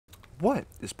What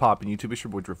is poppin', YouTube? It's your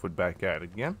boy Driftwood back at it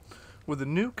again with a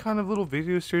new kind of little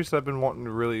video series that I've been wanting to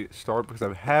really start because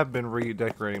I have been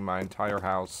redecorating my entire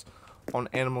house on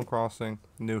Animal Crossing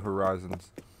New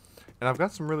Horizons. And I've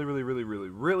got some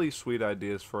really sweet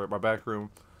ideas for my back room.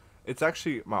 It's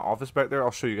actually my office back there. I'll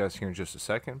show you guys here in just a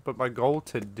second. But my goal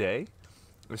today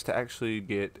is to actually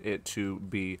get it to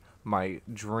be my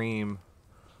dream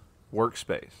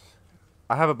workspace.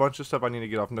 I have a bunch of stuff I need to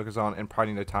get off Nookazon and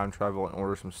probably need to time travel and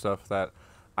order some stuff that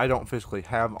I don't physically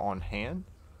have on hand.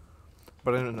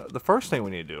 But the first thing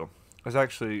we need to do is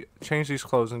actually change these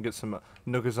clothes and get some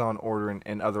Nookazon ordering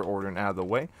and other ordering out of the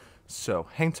way. So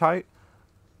hang tight.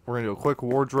 We're going to do a quick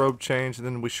wardrobe change, and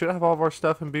then we should have all of our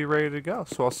stuff and be ready to go.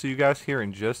 So I'll see you guys here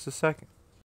in just a second.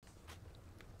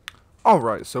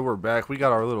 Alright, so we're back. We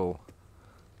got our little,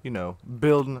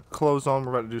 building clothes on.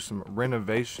 We're about to do some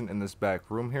renovation in this back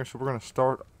room here. So we're going to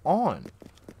start on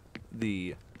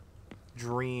the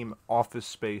dream office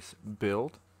space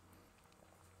build.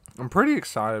 I'm pretty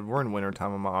excited. We're in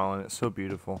wintertime on my island. It's so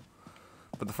beautiful.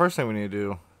 But the first thing we need to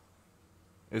do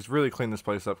is really clean this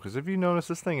place up, because if you notice,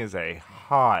 this thing is a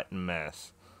hot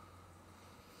mess.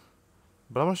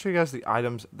 But I'm going to show you guys the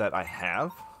items that I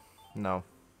have. No.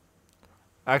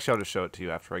 Actually, I'll just show it to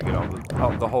you after I get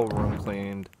all the whole room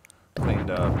cleaned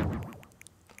up.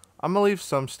 I'm going to leave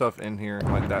some stuff in here.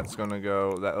 Like that's going to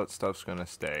go. That stuff's going to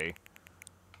stay.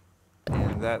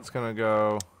 And that's going to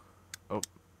go. Oh,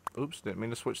 oops, didn't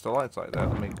mean to switch the lights like that.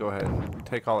 Let me go ahead and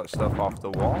take all that stuff off the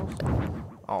walls.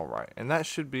 Alright, and that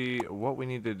should be what we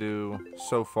need to do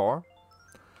so far.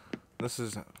 This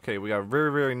is, okay, we got a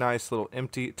very nice little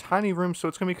empty, tiny room, so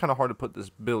it's going to be kind of hard to put this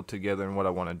build together and what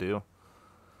I want to do.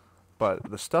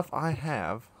 But the stuff I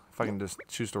have, if I can just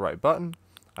choose the right button,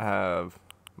 I have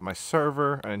my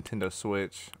server, a Nintendo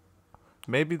Switch,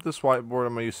 maybe this whiteboard.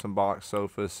 I'm going to use some box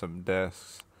sofas, some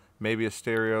desks, maybe a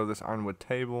stereo, this ironwood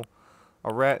table,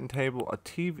 a rattan table, a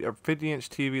TV, a 50-inch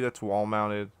TV that's wall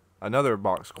mounted, another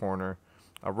box corner,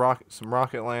 some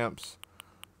rocket lamps,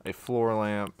 a floor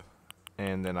lamp,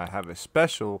 and then I have a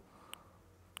special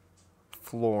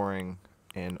flooring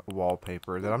and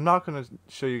wallpaper that I'm not going to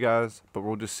show you guys, but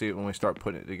we'll just see it when we start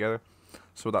putting it together.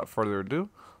 So without further ado,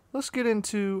 let's get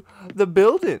into the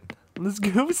building. Let's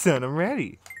go, son. I'm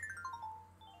ready.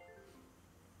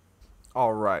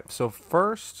 Alright, so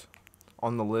first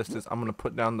on the list is I'm going to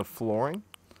put down the flooring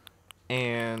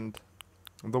and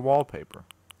the wallpaper.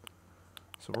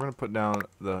 So we're going to put down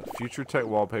the Future Tech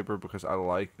wallpaper because I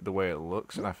like the way it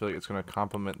looks, and I feel like it's going to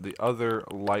complement the other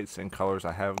lights and colors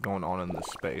I have going on in this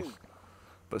space.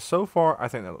 But so far, I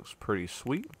think that looks pretty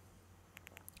sweet.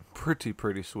 Pretty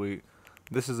sweet.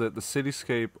 This is the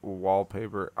Cityscape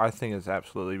wallpaper. I think it's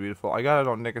absolutely beautiful. I got it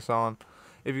on Nookazon.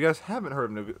 If you guys haven't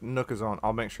heard of Nookazon,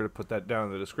 I'll make sure to put that down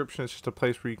in the description. It's just a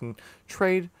place where you can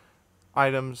trade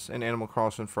items in Animal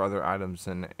Crossing for other items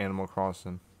in Animal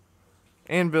Crossing.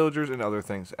 And villagers and other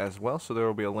things as well. So there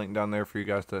will be a link down there for you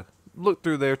guys to look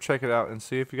through there, check it out, and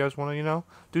see if you guys want to,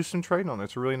 do some trading on it.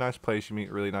 It's a really nice place. You meet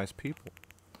really nice people.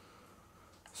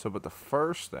 So, but the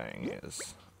first thing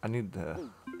is I need to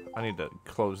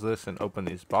close this and open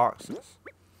these boxes.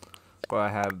 But I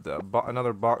have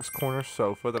another box corner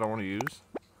sofa that I want to use.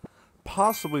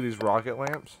 Possibly these rocket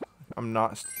lamps. I'm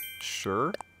not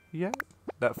sure yet.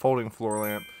 That folding floor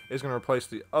lamp is going to replace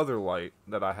the other light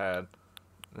that I had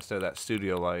instead of that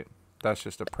studio light. That's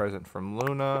just a present from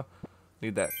Luna.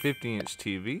 Need that 50-inch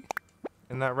TV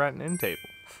and that rattan end table.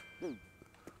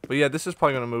 But yeah, this is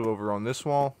probably going to move over on this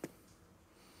wall.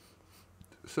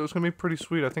 So it's going to be pretty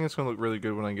sweet. I think it's going to look really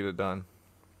good when I get it done.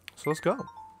 So let's go.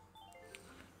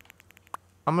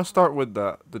 I'm going to start with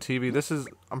the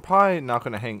TV. I'm probably not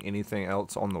going to hang anything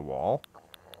else on the wall.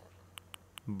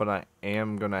 But I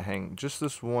am going to hang just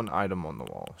this one item on the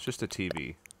wall. It's just a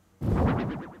TV.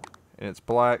 And it's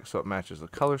black, so it matches the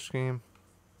color scheme.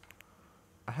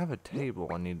 I have a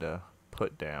table I need to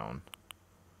put down.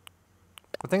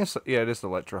 I think it is the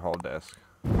lecture hall desk.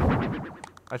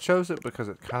 I chose it because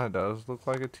it kind of does look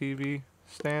like a TV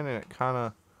stand, and it kind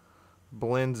of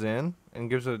blends in and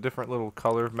gives it a different little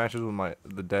color, matches with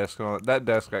the desk on it. That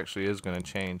desk actually is going to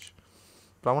change.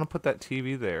 But I want to put that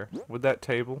TV there with that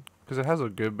table because it has a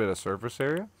good bit of surface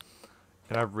area.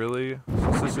 And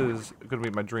since this is going to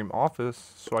be my dream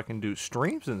office, so I can do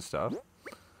streams and stuff,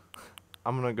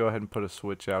 I'm going to go ahead and put a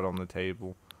switch out on the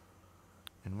table.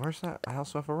 And where's that? I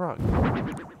also have a rug.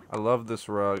 I love this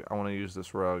rug. I want to use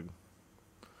this rug.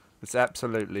 It's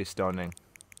absolutely stunning.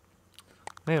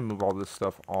 I need to move all this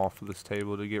stuff off of this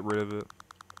table to get rid of it.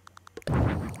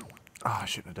 Oh, I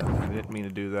shouldn't have done that. I didn't mean to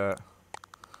do that.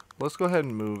 Let's go ahead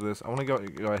and move this. I want to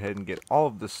go ahead and get all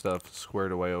of this stuff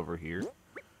squared away over here.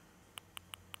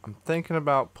 I'm thinking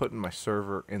about putting my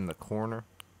server in the corner.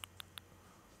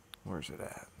 Where's it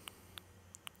at?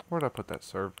 Where'd I put that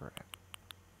server at?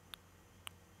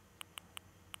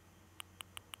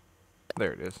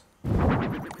 There it is.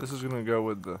 This is gonna go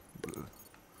with the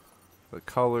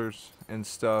colors and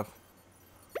stuff.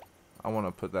 I want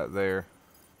to put that there.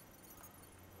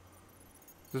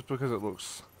 Just because it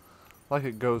looks like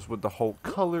it goes with the whole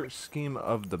color scheme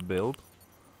of the build.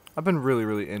 I've been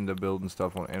really into building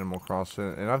stuff on Animal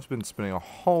Crossing, and I've been spending a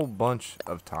whole bunch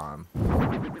of time.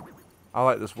 I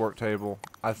like this work table.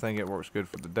 I think it works good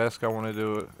for the desk I want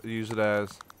to use it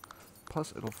as.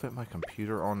 Plus, it'll fit my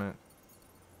computer on it,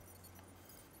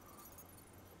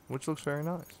 which looks very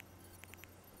nice.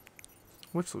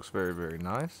 Which looks very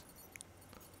nice.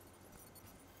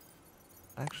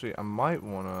 Actually, I might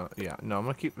want to... Yeah, no, I'm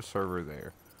going to keep the server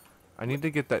there. I need to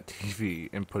get that TV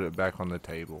and put it back on the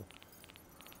table.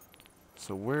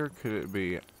 So where could it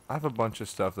be? I have a bunch of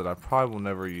stuff that I probably will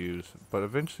never use, but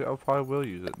eventually I probably will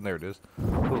use it. And there it is.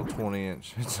 A little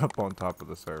 20-inch. It's up on top of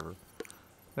the server.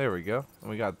 There we go. And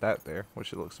we got that there,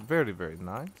 which it looks very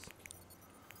nice.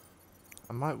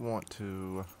 I might want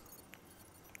to...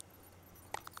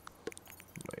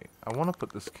 Wait. I want to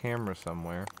put this camera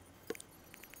somewhere.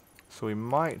 So we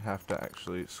might have to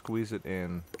actually squeeze it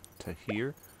in to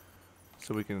here,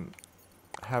 so we can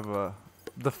have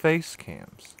the face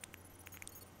cams.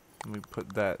 Let me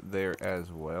put that there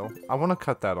as well. I want to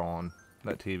cut that on,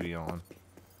 that TV on.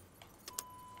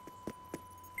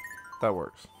 That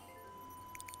works.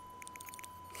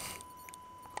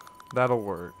 That'll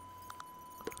work.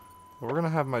 But we're gonna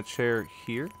have my chair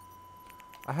here.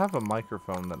 I have a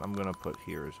microphone that I'm gonna put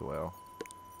here as well.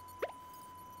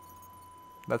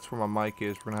 That's where my mic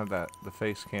is. We're gonna have the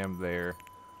face cam there.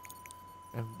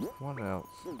 And what else?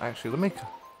 Actually, let me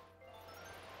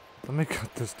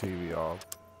cut this TV off,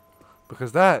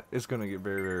 because that is gonna get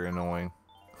very annoying.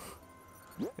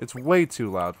 It's way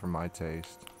too loud for my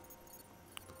taste.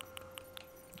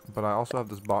 But I also have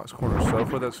this box corner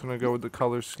sofa that's gonna go with the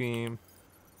color scheme.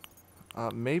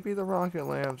 Maybe the rocket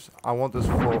lamps. I want this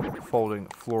folding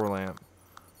floor lamp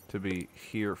to be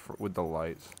here with the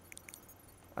lights.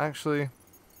 Actually,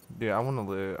 yeah, I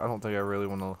don't think I really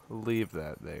want to leave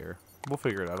that there. We'll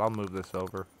figure it out. I'll move this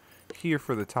over here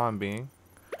for the time being.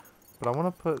 But I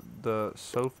want to put the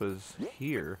sofas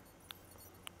here.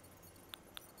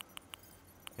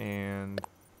 And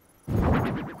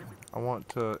I want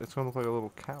to... It's going to look like a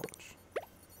little couch.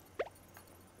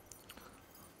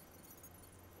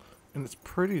 And it's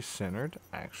pretty centered,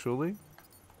 actually.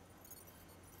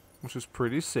 Which is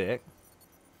pretty sick.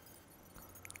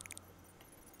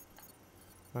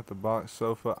 Got the box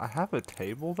sofa. I have a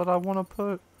table that I want to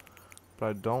put, but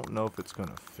I don't know if it's going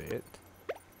to fit.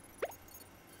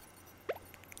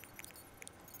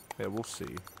 Yeah, we'll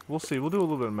see. We'll see. We'll do a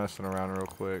little bit of messing around real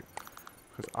quick,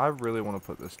 because I really want to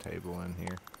put this table in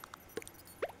here.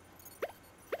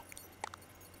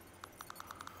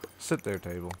 Sit there,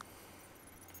 table.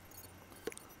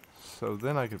 So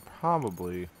then I could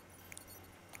probably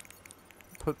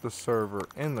put the server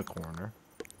in the corner.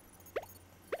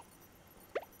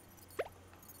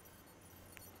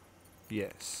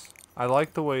 Yes. I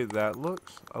like the way that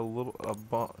looks.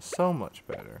 So much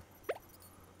better.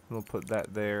 We'll put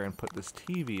that there and put this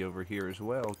TV over here as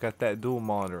well. Got that dual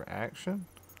monitor action.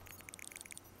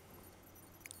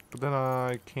 But then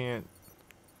I can't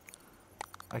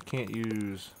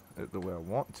use it the way I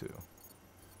want to.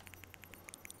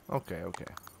 Okay.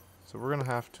 So we're gonna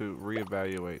have to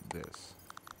reevaluate this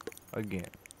again.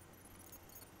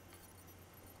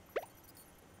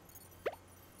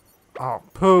 Oh,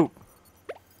 poop!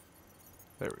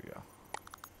 There we go.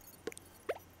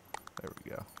 There we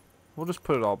go. We'll just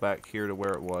put it all back here to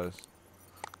where it was,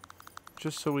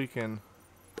 just so we can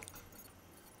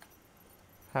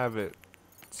have it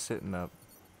sitting up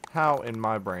how in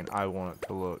my brain I want it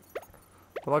to look.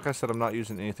 But like I said, I'm not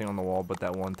using anything on the wall but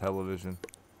that one television.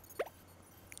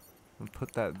 And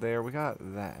put that there. We got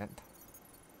that.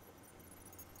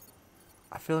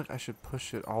 I feel like I should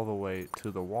push it all the way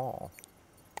to the wall.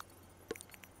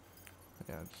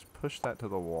 Yeah, just push that to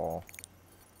the wall.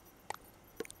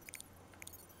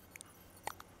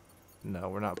 No,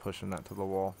 we're not pushing that to the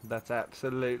wall. That's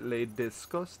absolutely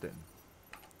disgusting.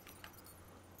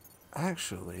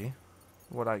 Actually,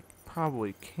 what I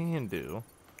probably can do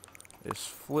is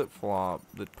flip-flop,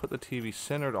 put the TV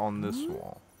centered on this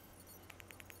wall.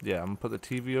 Yeah, I'm going to put the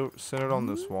TV centered on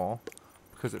this wall,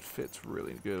 because it fits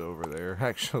really good over there,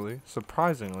 actually,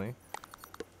 surprisingly.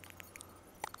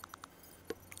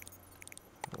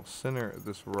 We'll center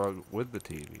this rug with the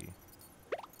TV.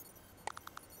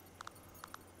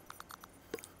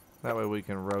 That way we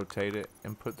can rotate it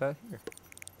and put that here.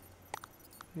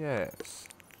 Yes.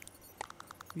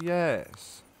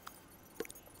 Yes.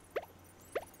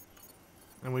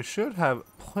 And we should have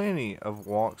plenty of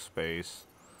walk space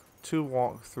to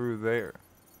walk through there.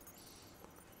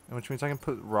 And which means I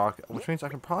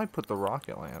can probably put the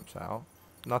rocket lamps out.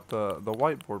 Not the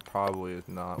whiteboard probably is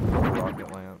not with the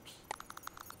rocket lamps.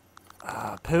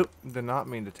 Poop. Did not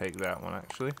mean to take that one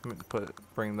actually. I meant to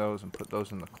bring those and put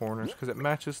those in the corners because it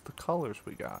matches the colors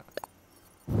we got.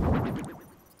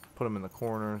 Put them in the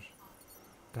corners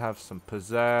to have some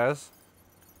pizzazz.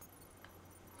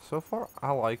 So far,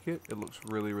 I like it. It looks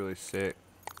really, really sick.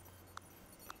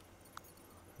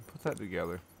 Put that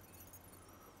together.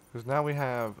 Because now we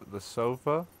have the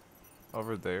sofa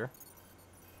over there.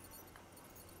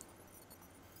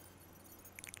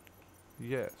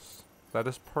 Yes, that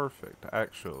is perfect,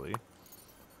 actually.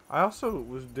 I also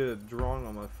did a drawing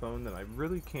on my phone that I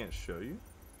really can't show you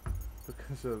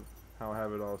because of how I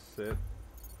have it all set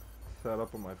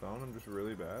up on my phone. I'm just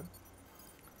really bad.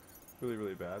 Really,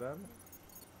 really bad at it.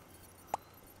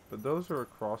 But those are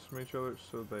across from each other,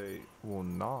 so they will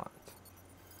not.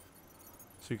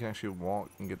 So you can actually walk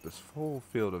and get this full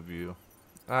field of view.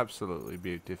 Absolutely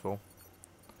beautiful.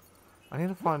 I need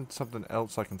to find something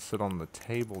else I can sit on the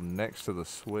table next to the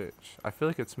switch. I feel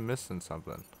like it's missing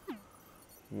something.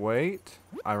 Wait.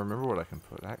 I remember what I can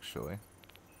put, actually.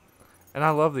 And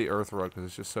I love the earth rug because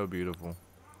it's just so beautiful.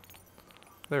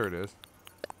 There it is.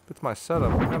 It's my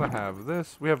setup. We gotta have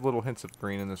this. We have little hints of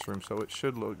green in this room, so it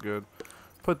should look good.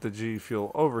 Put the G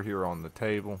Fuel over here on the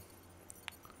table.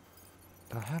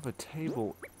 And I have a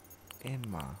table in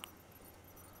my...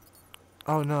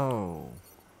 Oh no.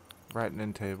 Right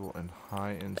end table and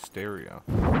high end stereo.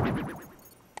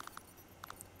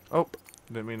 Oh,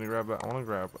 didn't mean to grab that. I want to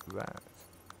grab that.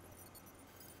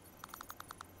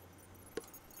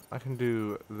 I can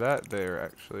do that there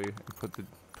actually and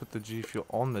put the G Fuel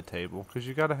on the table because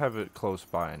you got to have it close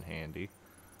by and handy.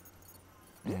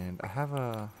 And I have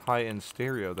a high-end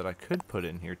stereo that I could put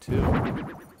in here too,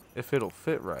 if it'll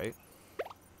fit right.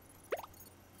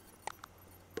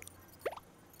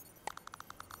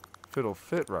 If it'll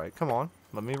fit right. Come on,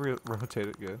 let me rotate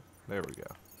it good. There we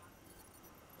go.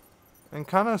 And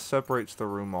kind of separates the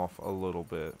room off a little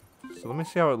bit. So let me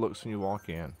see how it looks when you walk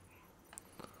in.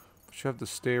 But you have the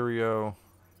stereo,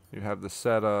 you have the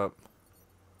setup,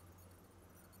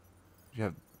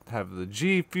 you have the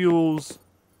G Fuels.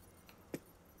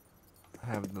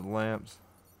 Have the lamps.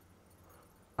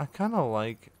 I kind of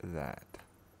like that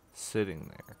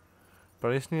sitting there,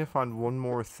 but I just need to find one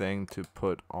more thing to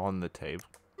put on the table.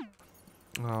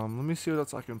 Let me see what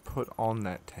else I can put on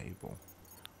that table.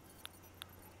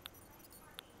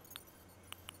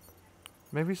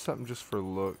 Maybe something just for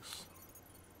looks.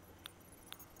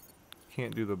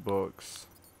 Can't do the books.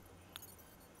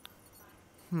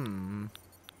 Alright,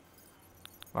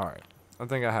 I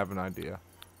think I have an idea.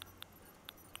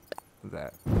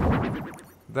 That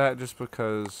just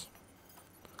because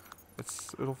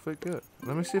it'll fit good.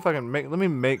 Let me see if I can let me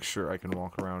make sure I can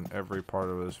walk around every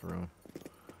part of this room.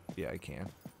 Yeah, I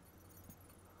can.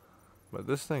 But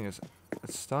this thing it's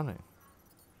stunning.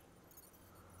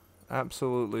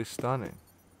 Absolutely stunning.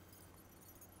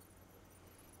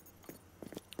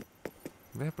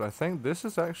 Yeah, but I think this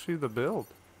is actually the build.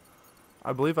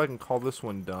 I believe I can call this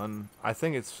one done. I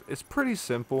think it's pretty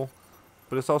simple.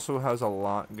 But it also has a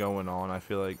lot going on, I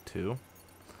feel like, too.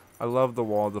 I love the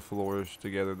wall, the floors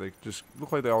together. They just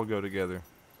look like they all go together.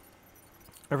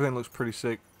 Everything looks pretty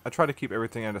sick. I try to keep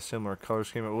everything at a similar color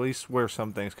scheme, at least where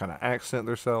some things kind of accent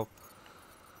themselves.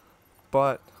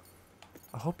 But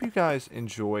I hope you guys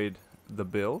enjoyed the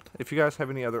build. If you guys have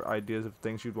any other ideas of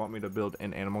things you'd want me to build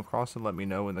in Animal Crossing, let me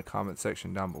know in the comment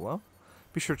section down below.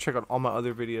 Be sure to check out all my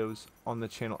other videos on the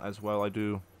channel as well. I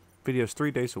do videos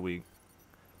 3 days a week.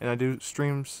 And I do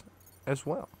streams as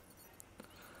well.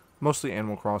 Mostly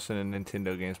Animal Crossing and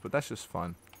Nintendo games, but that's just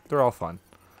fun. They're all fun.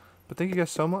 But thank you guys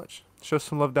so much. Show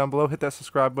some love down below. Hit that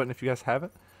subscribe button if you guys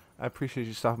haven't. I appreciate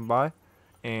you stopping by.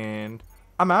 And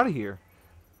I'm out of here.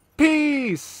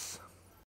 Peace!